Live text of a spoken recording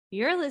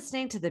You're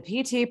listening to the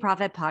PT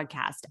Profit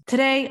Podcast.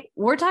 Today,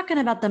 we're talking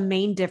about the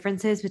main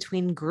differences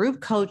between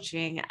group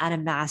coaching and a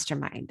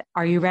mastermind.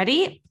 Are you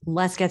ready?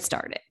 Let's get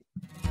started.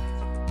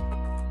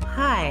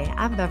 Hi,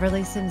 I'm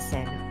Beverly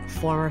Simpson,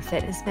 former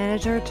fitness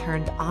manager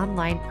turned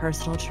online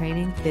personal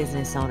training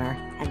business owner.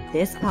 And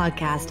this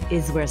podcast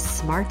is where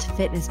smart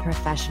fitness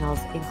professionals,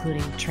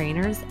 including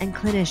trainers and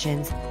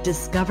clinicians,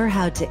 discover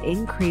how to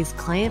increase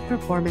client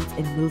performance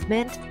in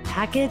movement,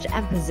 package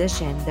and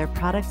position their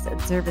products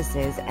and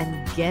services,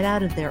 and get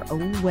out of their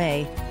own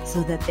way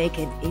so that they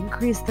can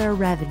increase their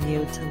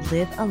revenue to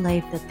live a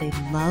life that they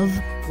love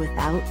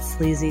without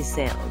sleazy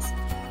sales.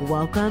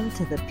 Welcome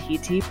to the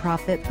PT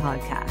Profit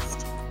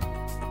Podcast.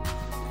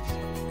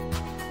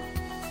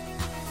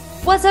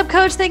 What's up,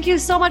 Coach? Thank you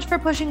so much for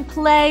pushing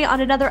play on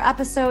another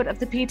episode of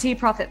the PT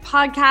Profit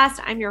Podcast.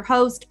 I'm your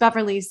host,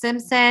 Beverly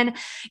Simpson.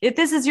 If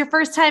this is your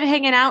first time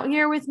hanging out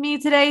here with me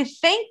today,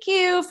 thank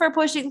you for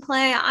pushing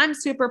play. I'm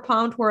super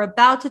pumped. We're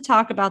about to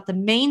talk about the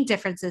main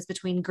differences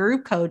between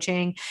group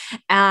coaching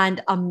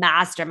and a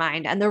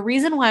mastermind. And the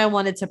reason why I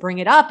wanted to bring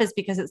it up is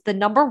because it's the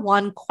number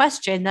one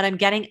question that I'm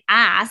getting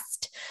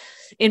asked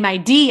in my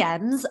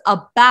DMs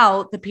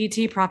about the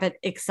PT Profit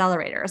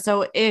Accelerator.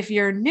 So if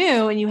you're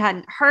new and you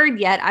hadn't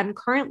heard yet, I'm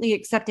currently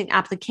accepting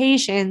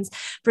applications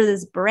for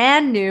this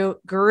brand new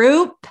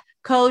group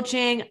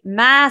coaching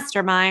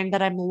mastermind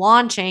that I'm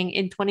launching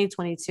in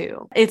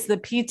 2022. It's the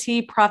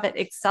PT Profit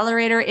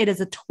Accelerator. It is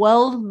a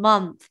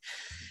 12-month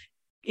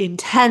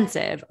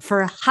intensive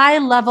for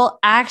high-level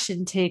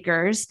action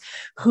takers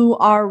who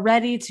are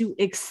ready to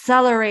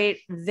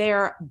accelerate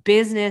their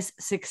business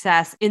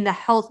success in the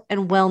health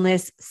and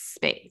wellness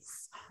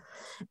space.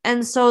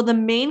 And so the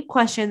main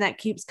question that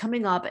keeps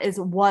coming up is,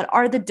 what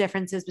are the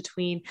differences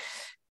between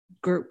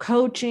group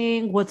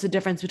coaching? What's the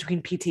difference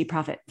between PT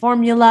Profit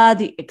Formula,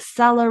 the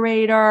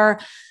accelerator,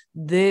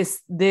 working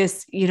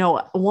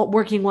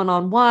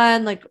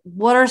one-on-one? Like,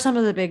 what are some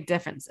of the big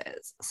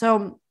differences?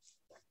 So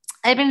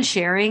I've been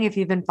sharing, if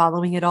you've been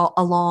following it all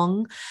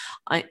along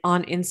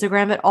on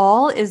Instagram at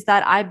all, is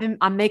that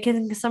I'm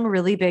making some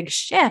really big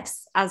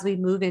shifts as we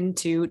move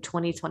into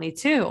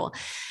 2022.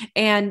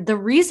 And the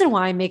reason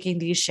why I'm making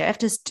these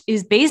shifts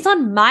is based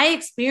on my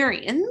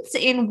experience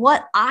in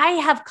what I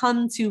have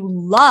come to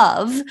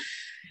love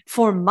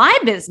for my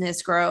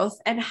business growth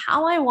and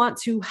how I want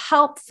to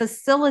help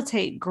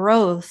facilitate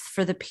growth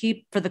for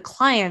the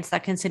clients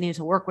that continue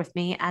to work with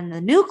me and the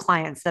new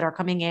clients that are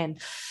coming in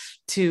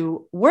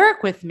to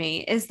work with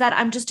me. Is that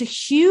I'm just a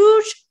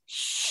huge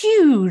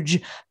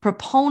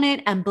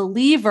proponent and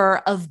believer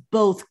of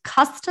both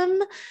custom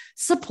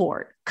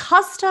support,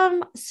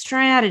 custom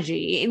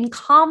strategy in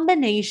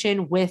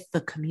combination with the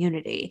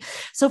community.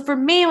 So for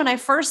me, when I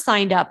first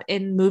signed up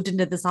and moved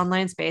into this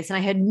online space and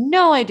I had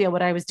no idea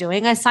what I was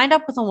doing, I signed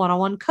up with a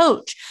one-on-one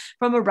coach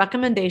from a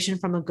recommendation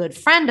from a good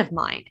friend of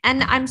mine.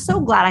 And I'm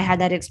so glad I had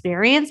that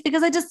experience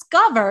because I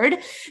discovered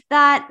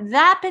that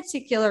that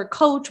particular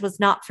coach was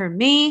not for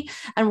me.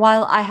 And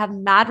while I have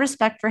mad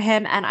respect for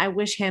him and I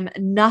wish him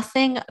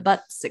nothing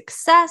but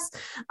success,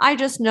 I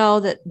just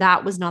know that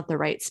that was not the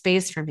right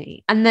space for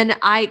me. And then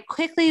I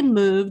quickly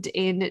moved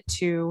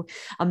into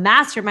a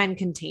mastermind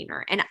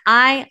container, and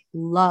I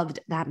loved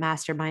that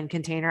mastermind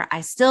container.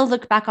 I still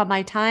look back on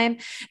my time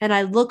and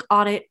I look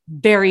on it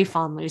very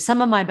fondly.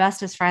 Some of my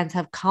bestest friends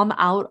have come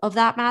out of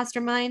that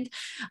mastermind.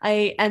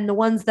 And the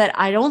ones that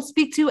I don't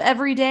speak to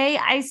every day,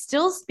 I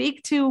still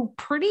speak to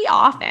pretty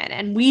often.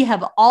 And we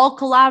have all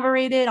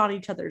collaborated on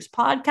each other's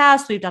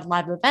podcasts. We've done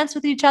live events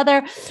with each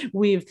other.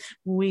 We've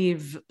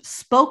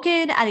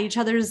spoken at each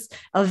other's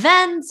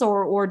events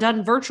or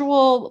done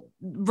virtual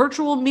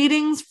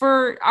meetings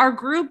for our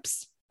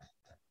groups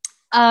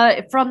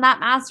from that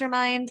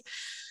mastermind.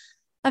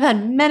 I've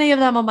had many of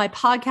them on my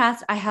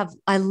podcast.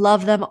 I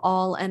love them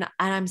all. And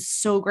I'm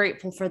so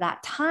grateful for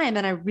that time.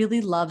 And I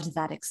really loved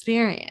that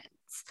experience.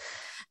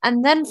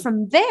 And then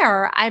from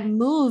there, I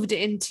moved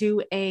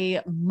into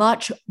a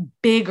much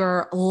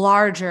bigger,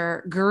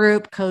 larger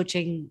group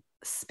coaching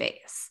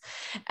space.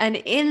 And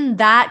in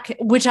that,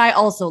 which I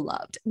also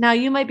loved. Now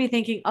you might be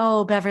thinking,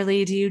 oh,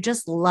 Beverly, do you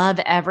just love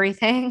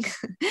everything?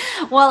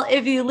 Well,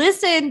 if you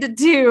listened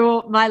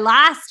to my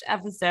last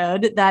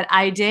episode that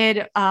I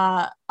did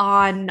on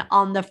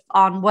the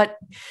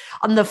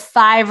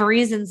 5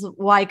 reasons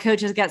why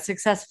coaches get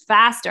success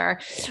faster,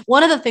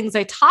 one of the things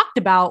I talked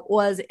about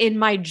was in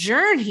my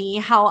journey,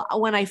 how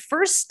when I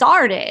first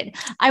started,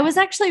 I was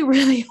actually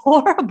really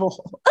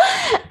horrible.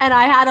 And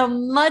I had a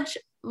much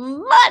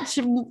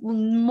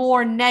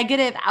more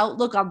negative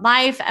outlook on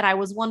life. And I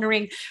was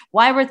wondering,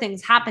 why were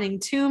things happening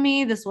to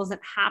me? This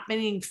wasn't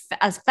happening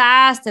as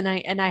fast. And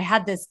I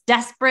had this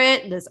sense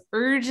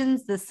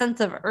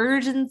of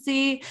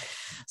urgency.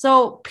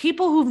 So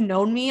people who've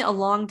known me a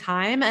long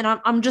time, and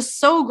I'm just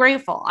so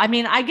grateful. I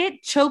mean, I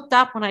get choked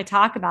up when I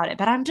talk about it,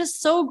 but I'm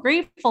just so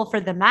grateful for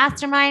the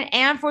mastermind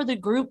and for the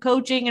group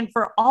coaching and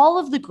for all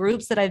of the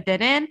groups that I've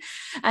been in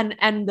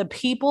and the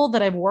people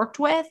that I've worked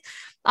with.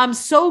 I'm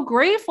so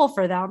grateful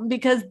for them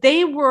because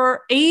they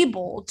were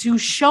able to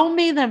show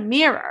me the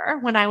mirror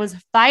when I was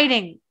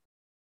fighting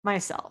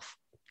myself.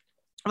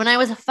 When I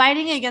was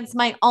fighting against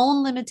my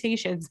own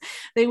limitations,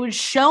 they would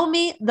show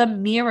me the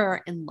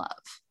mirror in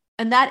love.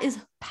 And that is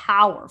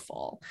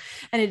powerful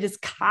and it is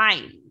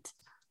kind.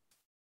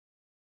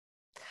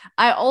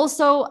 I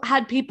also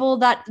had people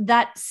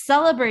that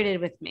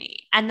celebrated with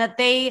me and that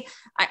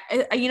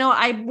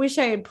I wish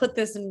I had put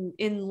this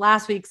in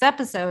last week's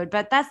episode,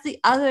 but that's the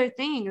other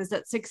thing is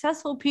that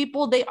successful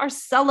people, they are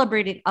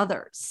celebrating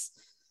others.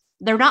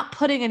 They're not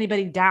putting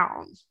anybody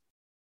down.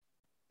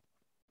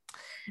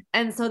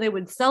 And so they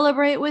would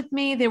celebrate with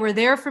me. They were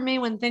there for me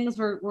when things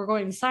were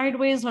going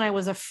sideways, when I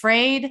was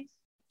afraid.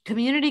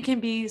 Community can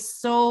be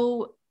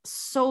so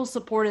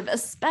supportive,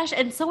 especially,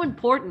 and so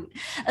important,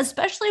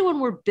 especially when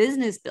we're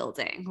business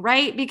building,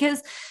 right?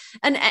 Because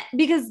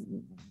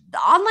the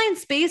online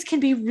space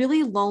can be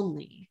really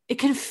lonely. It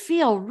can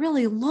feel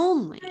really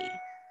lonely,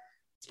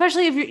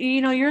 especially if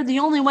you're the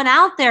only one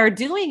out there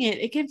doing it.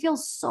 It can feel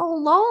so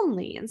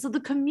lonely. And so the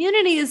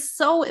community is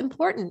so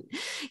important.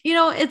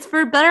 It's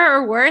for better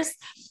or worse.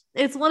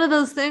 It's one of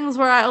those things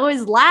where I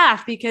always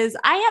laugh because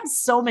I have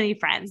so many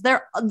friends.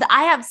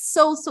 I have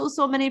so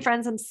many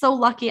friends. I'm so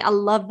lucky. I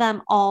love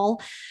them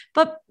all,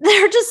 but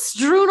they're just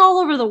strewn all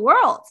over the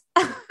world.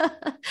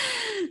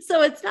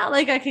 So it's not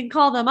like I can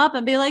call them up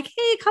and be like,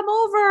 hey, come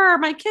over.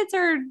 My kids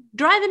are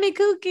driving me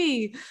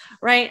kooky,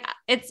 right?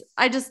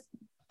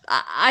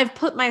 I've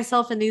put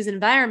myself in these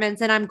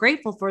environments and I'm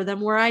grateful for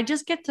them where I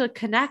just get to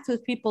connect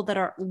with people that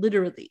are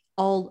literally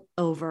all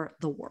over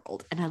the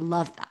world. And I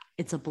love that.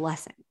 It's a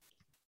blessing.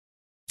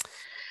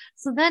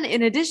 So then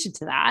in addition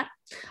to that,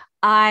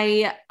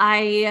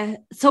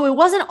 so it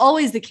wasn't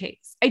always the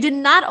case. I did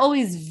not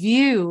always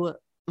view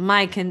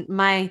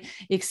my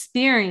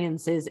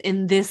experiences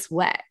in this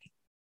way.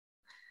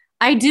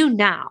 I do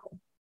now.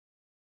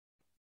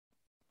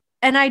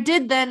 And I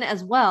did then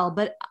as well,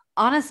 but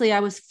honestly,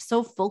 I was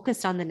so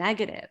focused on the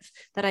negative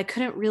that I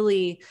couldn't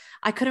really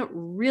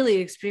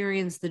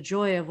experience the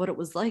joy of what it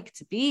was like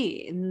to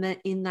be in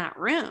that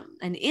room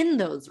and in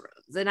those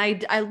rooms. And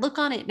I look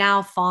on it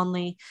now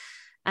fondly.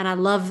 And I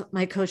love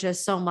my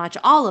coaches so much,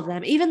 all of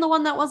them, even the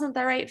one that wasn't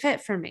the right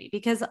fit for me,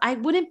 because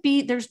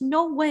there's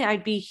no way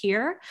I'd be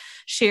here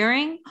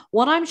sharing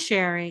what I'm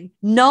sharing,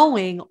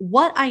 knowing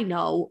what I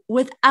know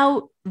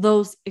without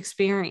those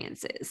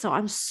experiences. So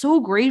I'm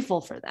so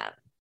grateful for them.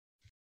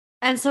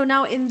 And so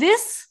now in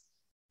this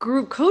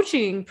group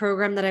coaching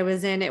program that I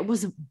was in, it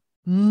was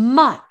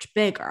much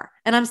bigger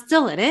and I'm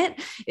still in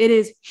it. It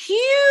is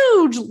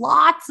huge.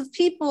 Lots of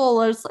people.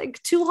 There's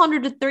like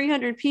 200 to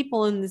 300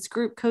 people in this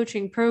group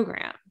coaching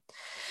program.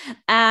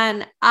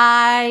 And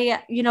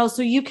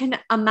so you can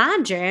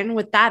imagine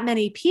with that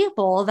many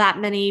people, that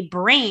many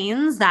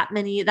brains, that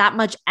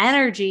much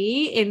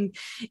energy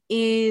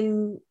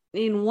in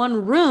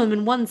one room,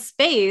 in one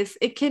space,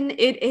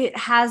 it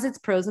has its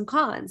pros and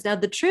cons. Now,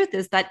 the truth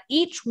is that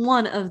each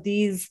one of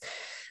these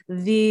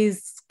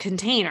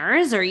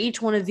containers or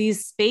each one of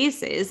these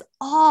spaces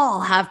all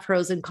have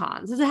pros and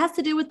cons. It has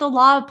to do with the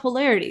law of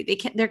polarity.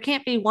 There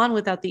can't be one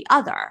without the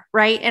other,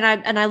 right? And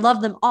I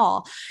love them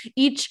all.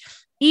 Each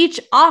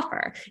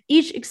offer,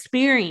 each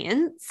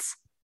experience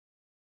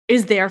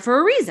is there for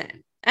a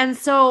reason. And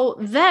so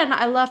then when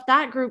I left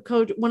that group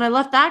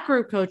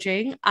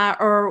coaching,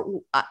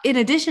 in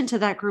addition to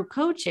that group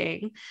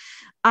coaching,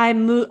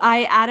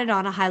 I added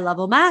on a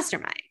high-level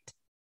mastermind,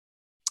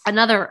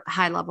 another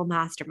high-level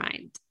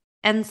mastermind.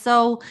 And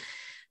so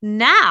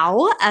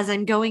now as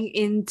I'm going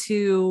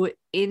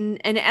and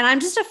I'm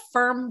just a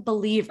firm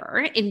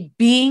believer in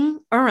being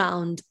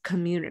around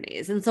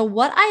communities. And so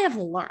what I have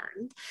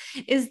learned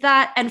is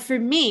that, and for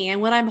me, and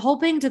what I'm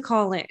hoping to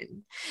call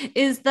in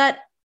is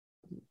that,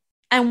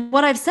 and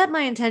what I've set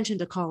my intention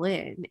to call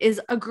in is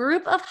a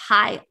group of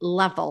high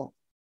level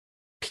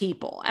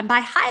people. And by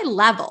high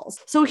levels,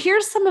 so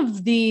here's some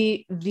of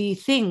the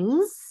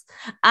things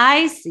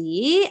I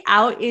see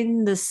out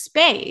in the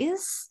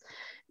space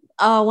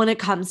when it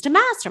comes to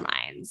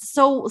masterminds.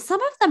 So some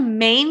of the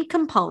main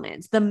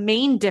components, the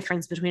main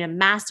difference between a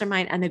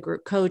mastermind and a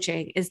group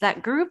coaching is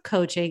that group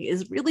coaching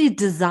is really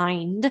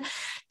designed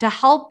to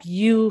help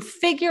you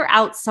figure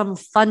out some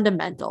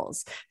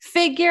fundamentals,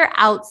 figure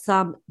out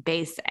some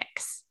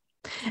basics.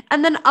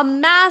 And then a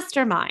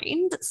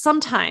mastermind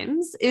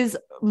sometimes is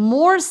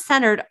more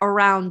centered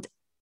around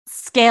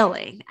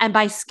scaling. And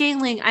by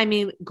scaling, I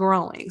mean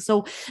growing.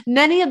 So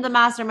many of the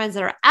masterminds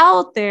that are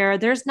out there,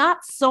 there's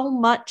not so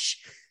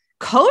much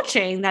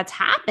coaching that's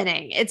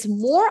happening. It's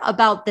more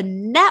about the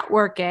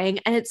networking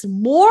and it's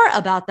more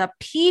about the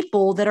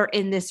people that are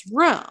in this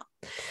room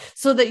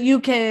so that you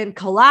can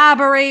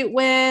collaborate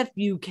with,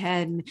 you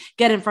can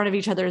get in front of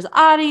each other's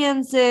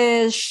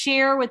audiences,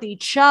 share with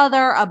each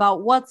other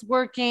about what's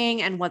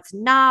working and what's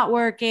not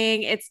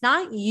working. It's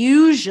not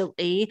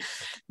usually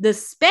the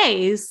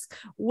space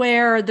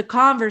where the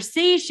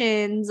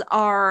conversations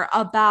are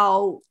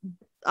about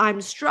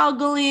I'm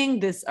struggling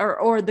this,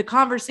 or the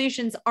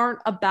conversations aren't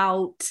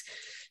about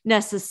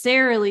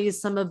necessarily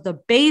some of the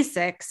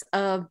basics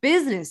of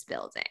business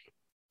building.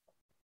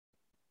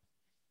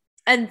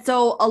 And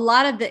so a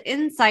lot of the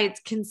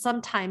insights can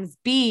sometimes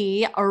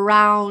be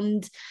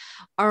around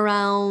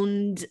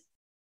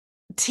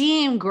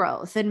team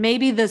growth, and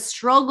maybe the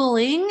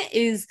struggling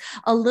is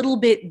a little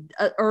bit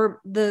or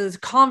the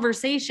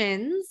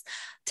conversations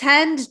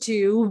tend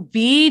to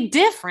be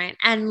different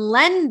and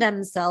lend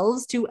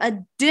themselves to a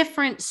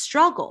different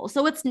struggle.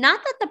 So it's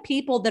not that the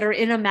people that are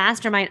in a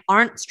mastermind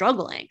aren't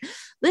struggling.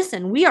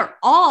 Listen, we are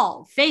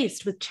all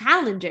faced with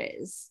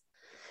challenges,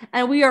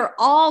 and we are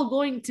all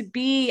going to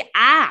be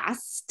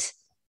asked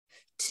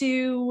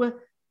to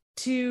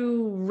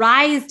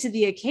rise to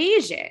the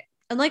occasion.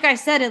 And like I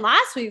said in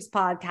last week's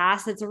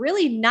podcast, it's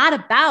really not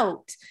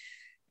about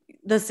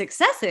the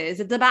successes.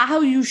 It's about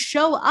how you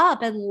show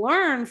up and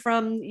learn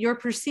from your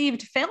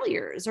perceived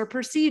failures or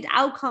perceived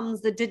outcomes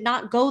that did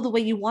not go the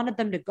way you wanted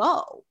them to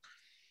go.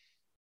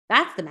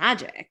 That's the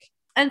magic.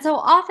 And so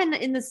often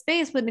in the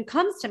space, when it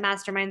comes to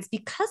masterminds,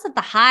 because of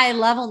the high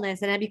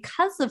levelness and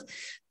because of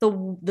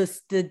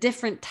the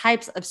different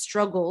types of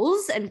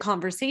struggles and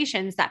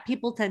conversations that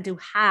people tend to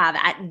have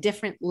at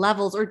different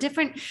levels or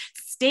different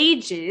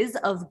stages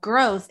of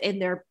growth in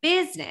their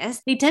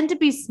business, they tend to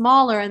be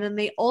smaller. And then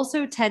they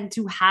also tend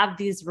to have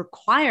these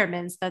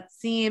requirements that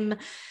seem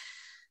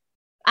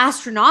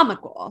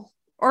astronomical.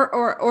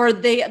 Or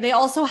they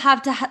also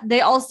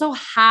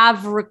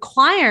have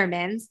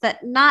requirements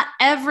that not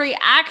every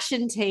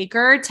action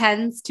taker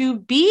tends to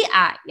be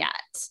at yet,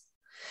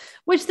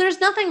 which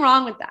there's nothing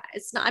wrong with that.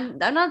 It's not,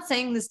 I'm not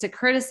saying this to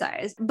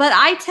criticize, but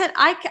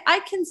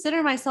I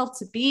consider myself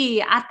to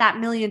be at that $1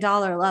 million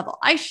level.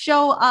 I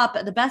show up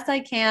the best I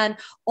can,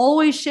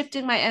 always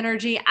shifting my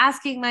energy,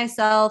 asking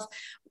myself,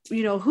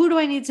 who do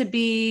I need to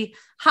be?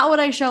 How would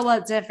I show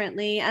up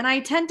differently? And I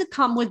tend to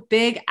come with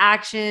big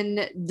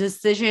action,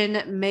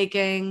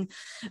 decision-making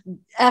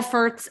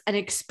efforts and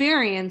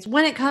experience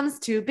when it comes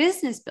to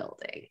business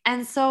building.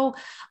 And so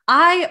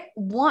I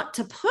want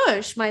to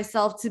push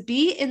myself to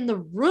be in the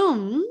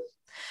room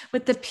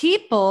with the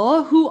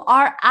people who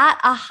are at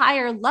a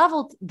higher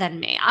level than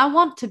me. I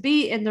want to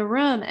be in the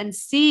room and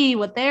see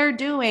what they're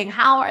doing.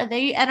 How are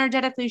they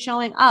energetically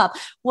showing up?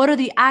 What are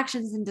the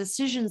actions and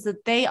decisions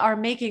that they are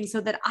making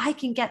so that I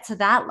can get to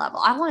that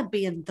level? I want to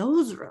be in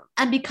those rooms.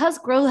 And because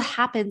growth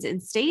happens in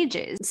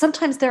stages,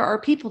 sometimes there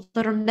are people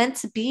that are meant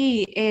to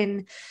be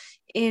in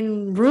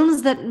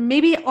rooms that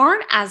maybe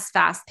aren't as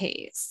fast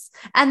paced.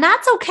 And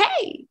that's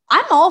okay.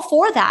 I'm all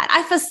for that.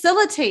 I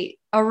facilitate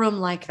a room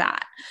like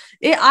that.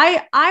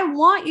 I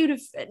want you to,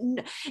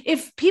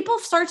 if people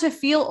start to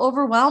feel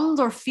overwhelmed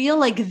or feel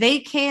like they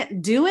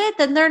can't do it,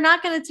 then they're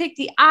not going to take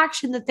the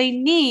action that they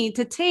need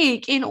to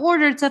take in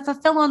order to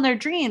fulfill on their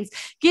dreams.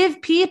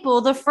 Give people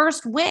the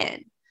first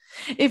win.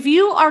 If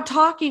you are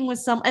talking with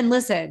some, and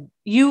listen,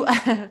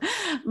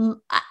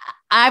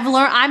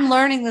 I'm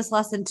learning this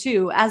lesson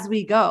too as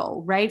we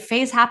go, right?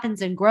 Phase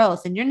happens in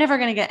growth, and you're never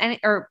going to get any,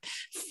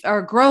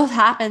 or growth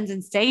happens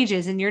in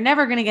stages, and you're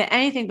never going to get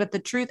anything but the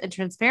truth and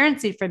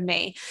transparency from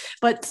me.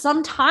 But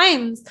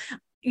sometimes,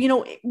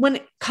 when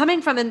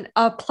coming from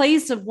a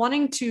place of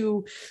wanting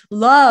to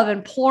love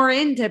and pour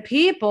into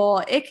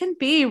people, it can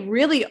be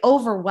really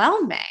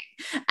overwhelming.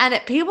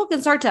 And people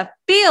can start to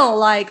feel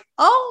like,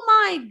 oh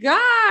my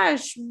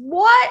gosh,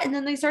 what? And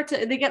then they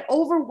get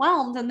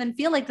overwhelmed and then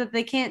feel like that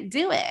they can't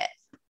do it.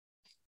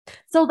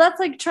 So that's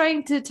like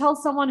trying to tell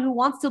someone who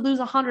wants to lose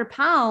 100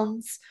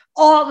 pounds,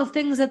 all the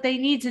things that they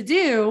need to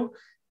do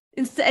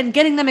and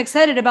getting them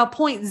excited about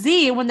point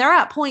Z when they're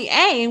at point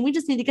A, and we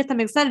just need to get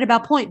them excited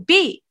about point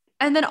B.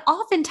 And then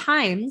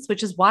oftentimes,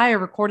 which is why I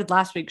recorded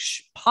last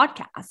week's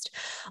podcast,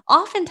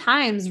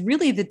 oftentimes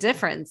really the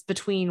difference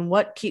between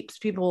what keeps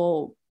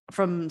people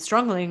from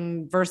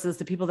struggling versus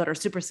the people that are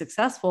super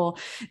successful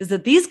is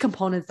that these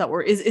components that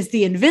is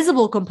the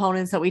invisible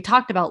components that we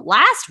talked about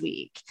last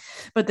week.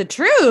 But the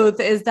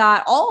truth is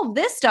that all of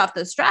this stuff,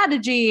 the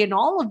strategy and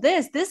all of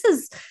this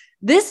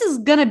is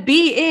going to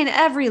be in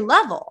every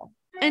level.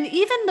 And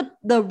even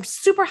the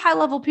super high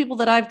level people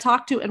that I've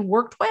talked to and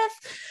worked with,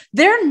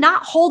 they're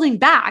not holding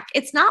back.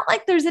 It's not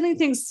like there's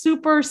anything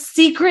super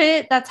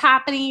secret that's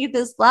happening at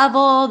this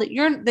level that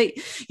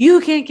you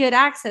can't get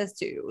access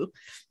to.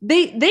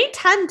 They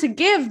tend to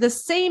give the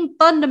same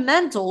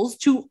fundamentals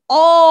to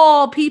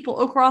all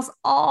people across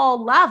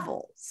all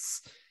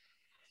levels.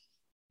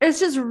 It's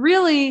just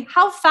really,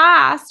 how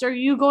fast are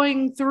you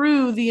going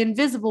through the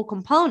invisible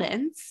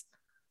components?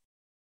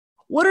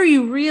 What are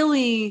you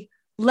really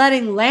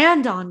letting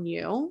land on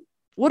you?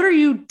 What are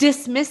you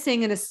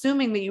dismissing and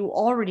assuming that you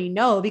already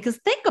know? Because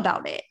think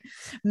about it.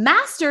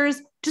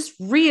 Masters just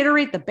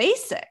reiterate the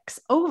basics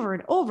over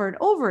and over and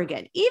over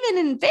again. Even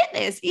in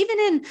fitness, even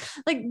in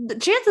the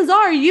chances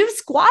are you've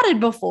squatted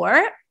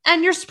before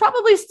and you're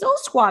probably still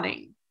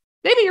squatting.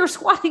 Maybe you're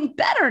squatting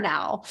better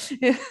now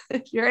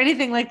if you're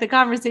anything like the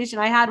conversation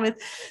I had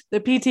with the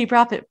PT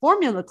Profit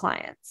Formula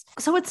clients.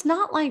 So it's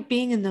not like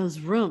being in those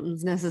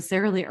rooms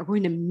necessarily are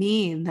going to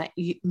mean that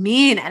you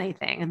mean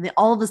anything. And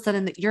all of a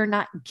sudden that you're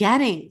not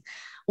getting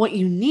what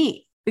you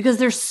need. because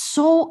there's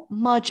so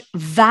much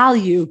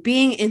value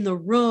being in the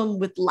room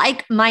with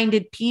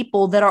like-minded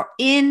people that are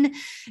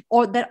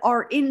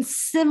in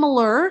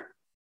similar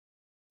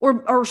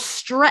or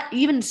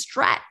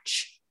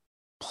stretch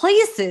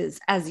places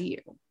as you,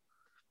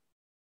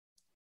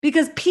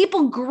 because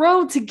people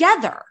grow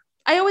together.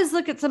 I always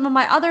look at some of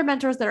my other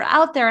mentors that are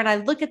out there, and I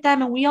look at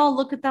them and we all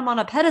look at them on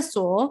a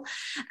pedestal.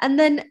 And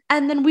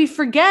then we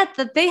forget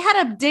that they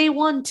had a day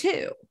one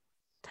too.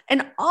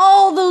 And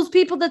all those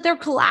people that they're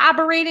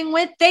collaborating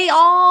with, they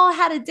all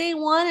had a day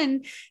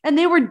one, and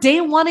they were day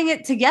oneing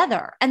it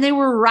together, and they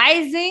were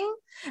rising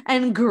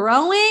and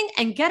growing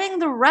and getting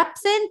the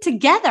reps in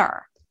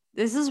together.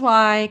 This is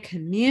why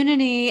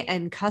community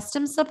and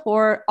custom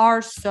support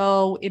are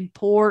so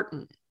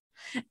important.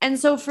 And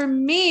so for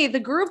me, the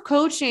group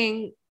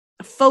coaching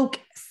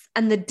focus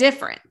and the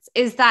difference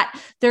is that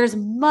there's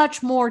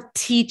much more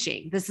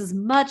teaching. This is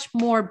much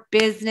more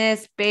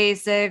business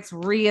basics,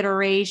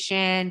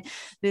 reiteration.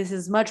 This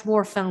is much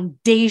more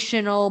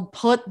foundational,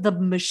 put the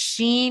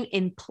machine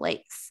in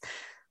place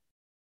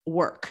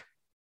work.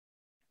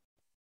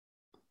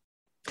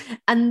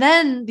 And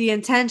then the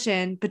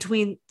intention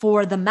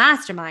for the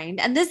mastermind,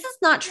 and this is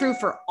not true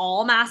for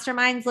all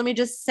masterminds. Let me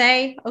just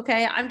say,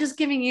 okay, I'm just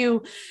giving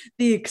you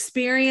the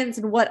experience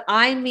and what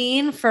I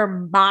mean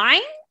for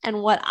mine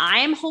and what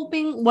I'm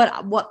hoping,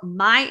 what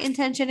my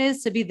intention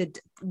is to be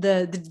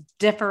the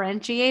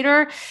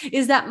differentiator,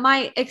 is that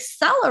my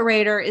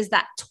accelerator is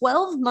that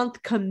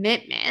 12-month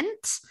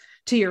commitment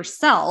to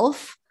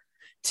yourself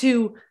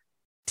to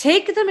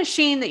take the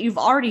machine that you've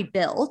already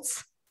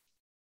built.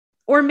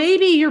 Or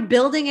maybe you're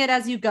building it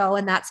as you go,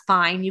 and that's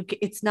fine.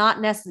 It's not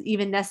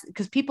even necessary,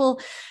 because people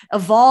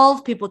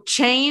evolve, people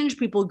change,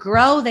 people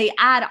grow, they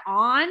add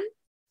on,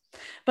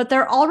 but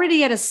they're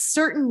already at a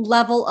certain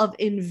level of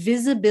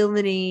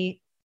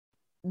invisibility.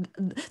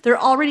 They're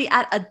already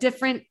at a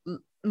different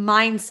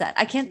mindset.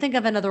 I can't think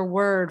of another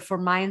word for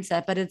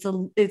mindset, but it's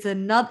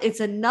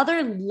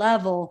another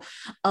level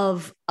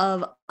of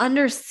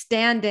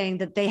understanding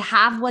that they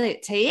have what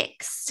it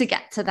takes to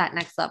get to that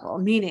next level.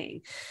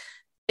 Meaning,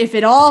 if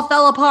it all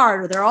fell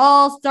apart or they're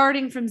all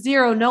starting from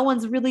zero, no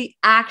one's really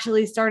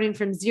actually starting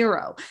from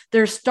zero.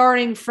 They're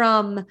starting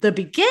from the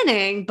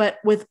beginning, but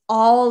with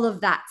all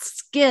of that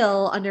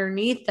skill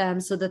underneath them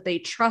so that they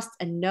trust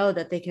and know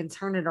that they can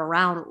turn it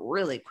around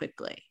really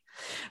quickly.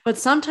 But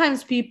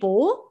sometimes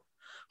people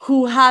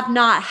who have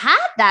not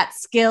had that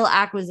skill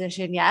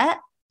acquisition yet,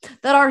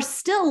 that are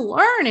still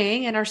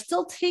learning and are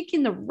still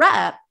taking the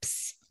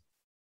reps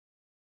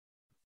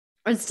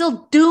and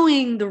still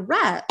doing the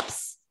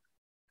reps,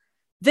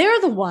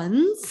 they're the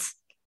ones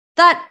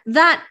that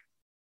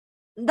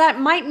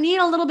might need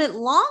a little bit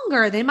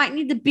longer. They might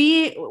need to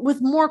be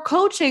with more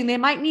coaching. They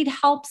might need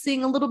help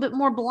seeing a little bit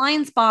more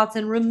blind spots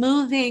and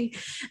removing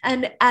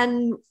and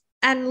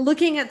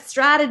looking at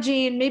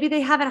strategy. And maybe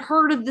they haven't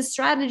heard of this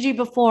strategy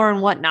before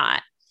and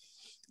whatnot.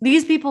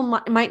 These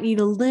people might need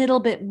a little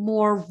bit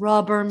more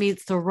rubber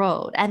meets the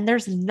road. And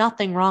there's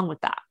nothing wrong with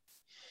that.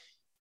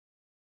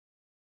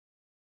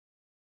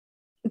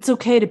 It's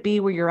okay to be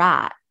where you're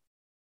at.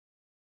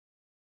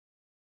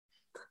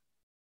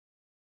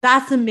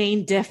 That's the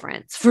main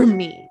difference for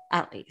me,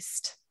 at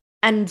least.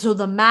 And so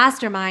the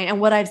mastermind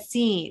and what I've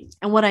seen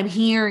and what I'm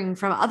hearing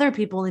from other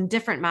people in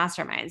different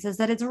masterminds is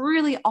that it's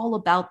really all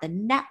about the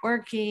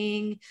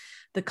networking,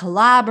 the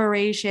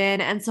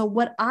collaboration. And so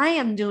what I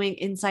am doing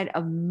inside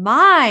of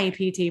my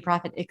PT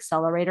Profit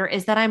Accelerator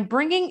is that I'm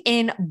bringing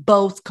in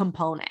both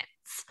components.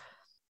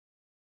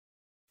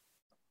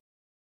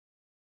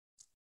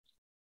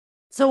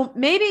 So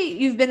maybe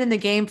you've been in the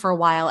game for a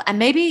while and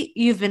maybe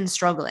you've been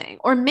struggling,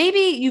 or maybe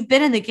you've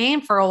been in the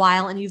game for a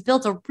while and you've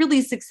built a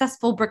really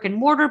successful brick and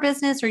mortar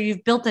business, or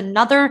you've built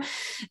another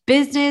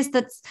business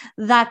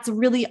that's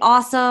really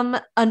awesome,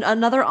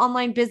 another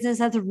online business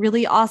that's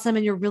really awesome,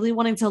 and you're really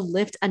wanting to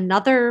lift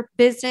another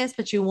business,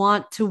 but you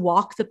want to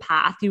walk the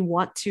path. You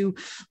want to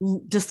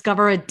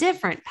discover a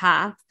different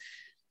path.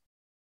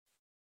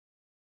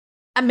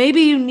 And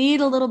maybe you need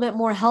a little bit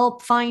more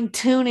help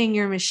fine-tuning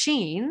your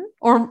machine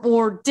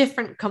or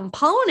different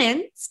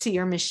components to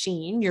your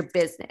machine, your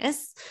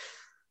business.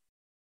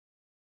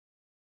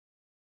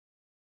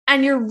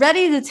 And you're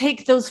ready to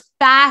take those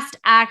fast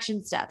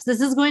action steps.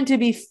 This is going to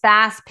be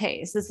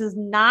fast-paced. This is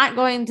not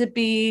going to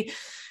be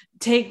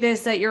take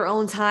this at your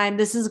own time.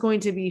 This is going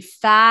to be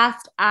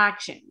fast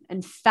action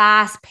and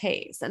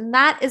fast-paced. And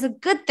that is a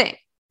good thing.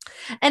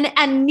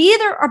 And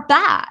neither are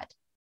bad.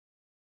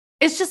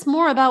 It's just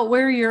more about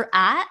where you're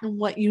at and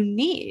what you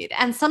need.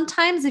 And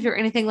sometimes if you're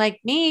anything like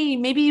me,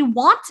 maybe you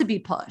want to be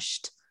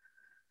pushed.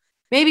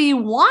 Maybe you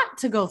want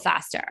to go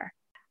faster.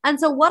 And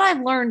so what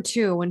I've learned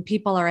too, when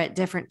people are at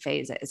different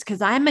phases, because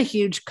I'm a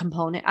huge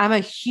component, I'm a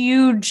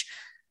huge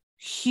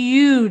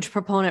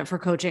proponent for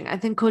coaching. I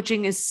think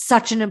coaching is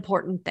such an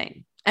important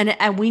thing.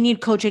 And we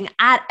need coaching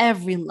at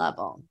every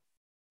level.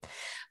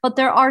 But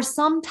there are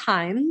some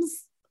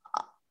times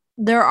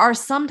there are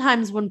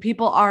sometimes when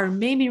people are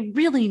maybe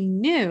really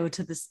new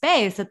to the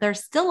space that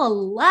there's still a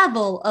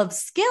level of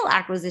skill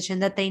acquisition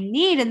that they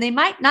need, and they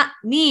might not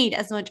need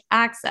as much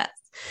access.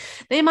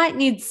 They might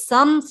need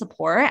some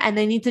support and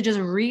they need to just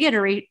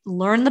reiterate,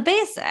 learn the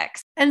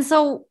basics. And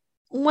so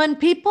when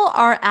people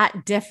are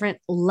at different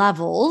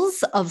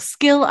levels of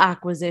skill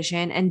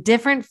acquisition and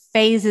different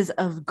phases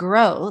of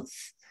growth,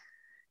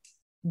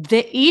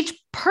 each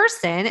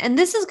person, and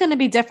this is going to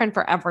be different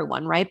for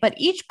everyone, right? But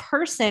each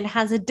person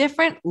has a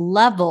different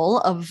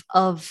level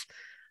of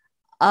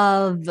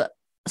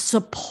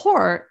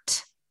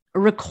support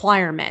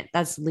requirement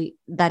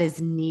that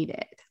is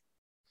needed.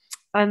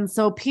 And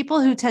so people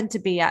who tend to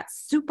be at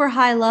super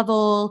high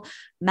level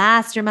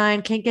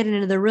mastermind, can't get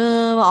into the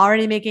room,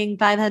 already making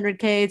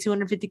 500K,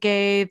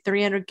 250K,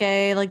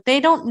 300K, like they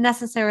don't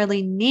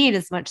necessarily need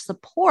as much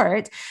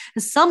support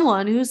as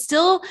someone who's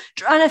still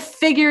trying to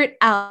figure it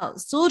out,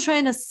 still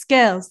trying to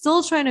scale,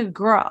 still trying to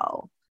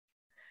grow.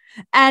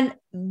 And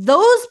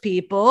those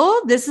people,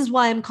 this is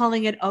why I'm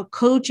calling it a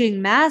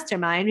coaching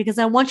mastermind, because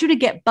I want you to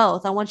get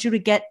both. I want you to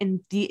get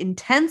in the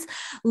intense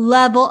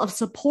level of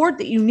support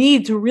that you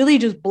need to really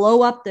just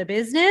blow up the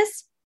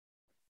business.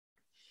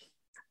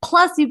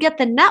 Plus, you get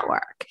the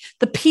network,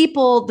 the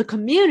people, the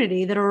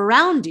community that are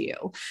around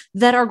you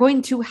that are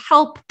going to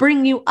help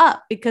bring you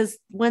up, because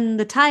when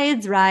the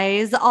tides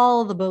rise,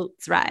 all the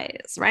boats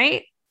rise,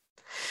 right?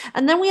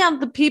 And then we have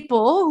the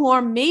people who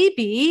are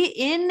maybe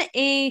in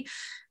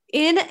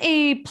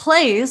a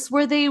place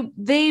where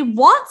they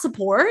want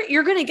support.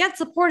 You're going to get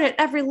support at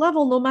every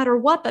level, no matter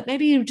what, but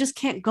maybe you just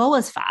can't go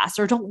as fast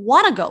or don't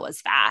want to go as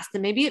fast.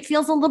 And maybe it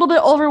feels a little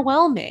bit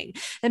overwhelming.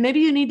 And maybe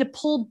you need to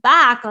pull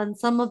back on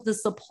some of the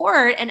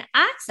support and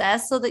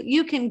access so that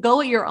you can go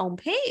at your own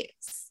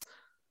pace.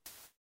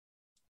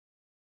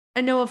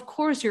 I know, of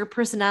course, your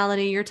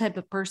personality, your type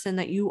of person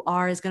that you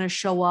are is going to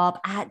show up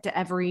at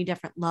every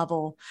different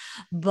level,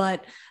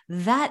 but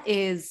that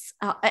is,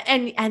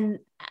 and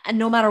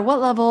no matter what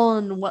level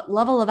and what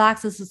level of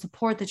access to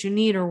support that you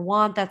need or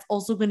want, that's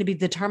also going to be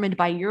determined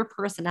by your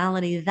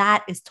personality.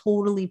 That is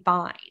totally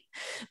fine.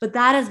 But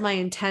that is my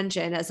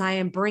intention as I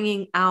am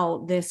bringing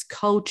out this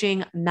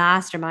coaching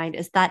mastermind,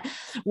 is that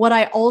what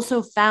I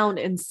also found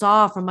and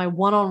saw from my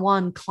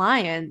one-on-one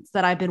clients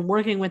that I've been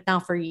working with now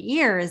for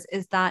years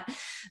is that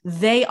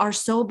they are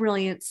so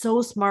brilliant,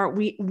 so smart.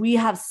 We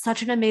have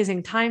such an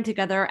amazing time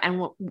together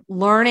and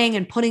learning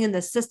and putting in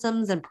the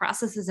systems and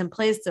processes in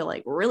place to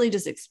like really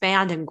just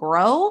expand and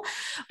grow.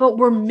 But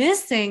we're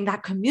missing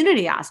that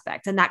community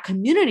aspect, and that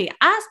community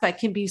aspect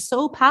can be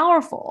so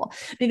powerful,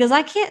 because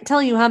I can't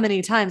tell you how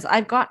many times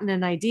I've gotten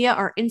an idea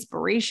or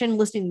inspiration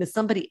listening to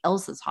somebody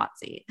else's hot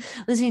seat,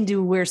 listening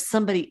to where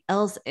somebody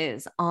else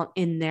is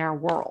in their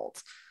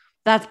world.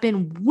 That's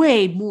been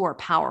way more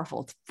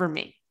powerful for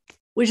me,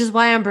 which is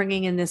why I'm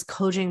bringing in this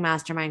coaching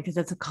mastermind, because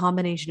it's a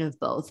combination of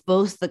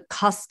both the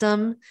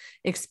custom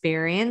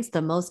experience,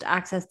 the most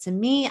access to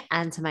me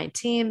and to my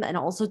team, and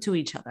also to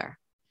each other.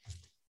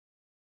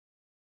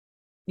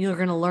 You're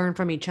going to learn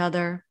from each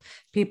other.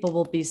 People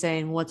will be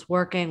saying what's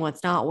working,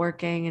 what's not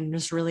working, and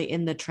just really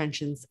in the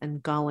trenches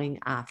and going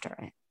after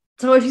it.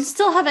 So if you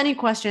still have any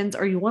questions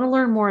or you want to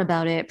learn more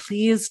about it,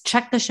 please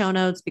check the show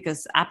notes,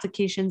 because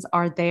applications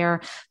are there.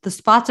 The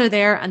spots are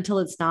there until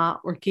it's not.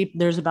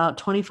 There's about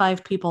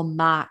 25 people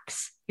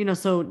max,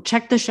 so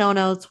check the show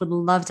notes. Would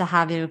love to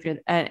have you. If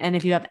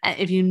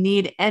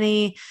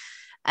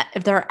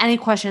there are any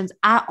questions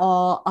at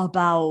all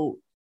about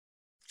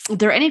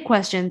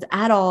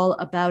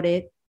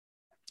it,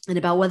 and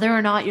about whether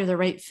or not you're the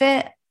right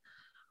fit,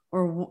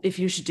 or if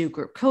you should do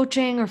group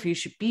coaching, or if you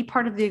should be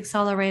part of the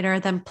accelerator,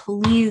 then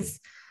please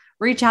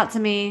reach out to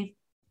me.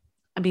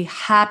 I'd be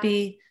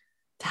happy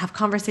to have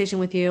conversation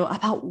with you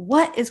about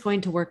what is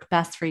going to work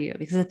best for you,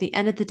 because at the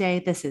end of the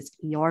day, this is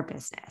your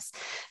business.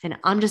 And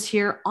I'm just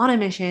here on a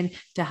mission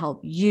to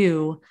help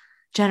you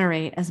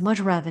generate as much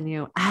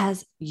revenue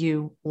as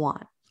you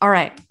want. All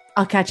right.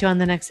 I'll catch you on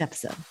the next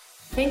episode.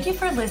 Thank you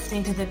for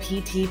listening to the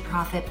PT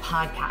Profit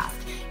Podcast.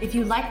 If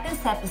you like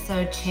this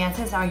episode,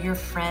 chances are your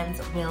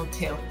friends will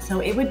too. So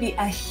it would be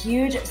a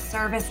huge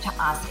service to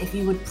us if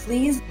you would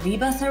please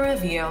leave us a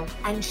review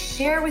and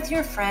share with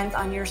your friends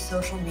on your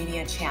social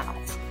media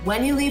channels.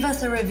 When you leave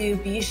us a review,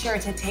 be sure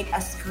to take a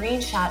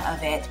screenshot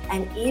of it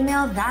and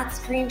email that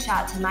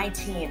screenshot to my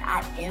team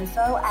at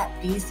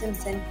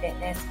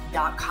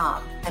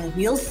info@bsimpsonfitness.com. And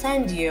we'll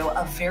send you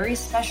a very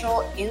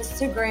special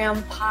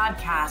Instagram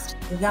podcast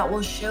that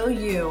will show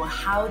you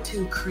how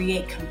to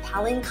create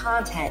compelling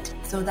content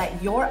so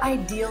that your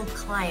ideal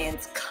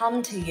clients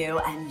come to you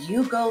and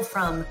you go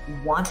from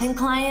wanting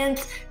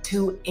clients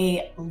to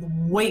a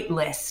wait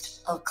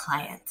list of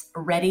clients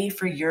ready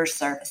for your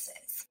services.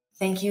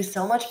 Thank you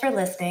so much for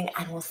listening,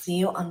 and we'll see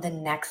you on the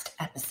next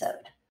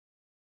episode.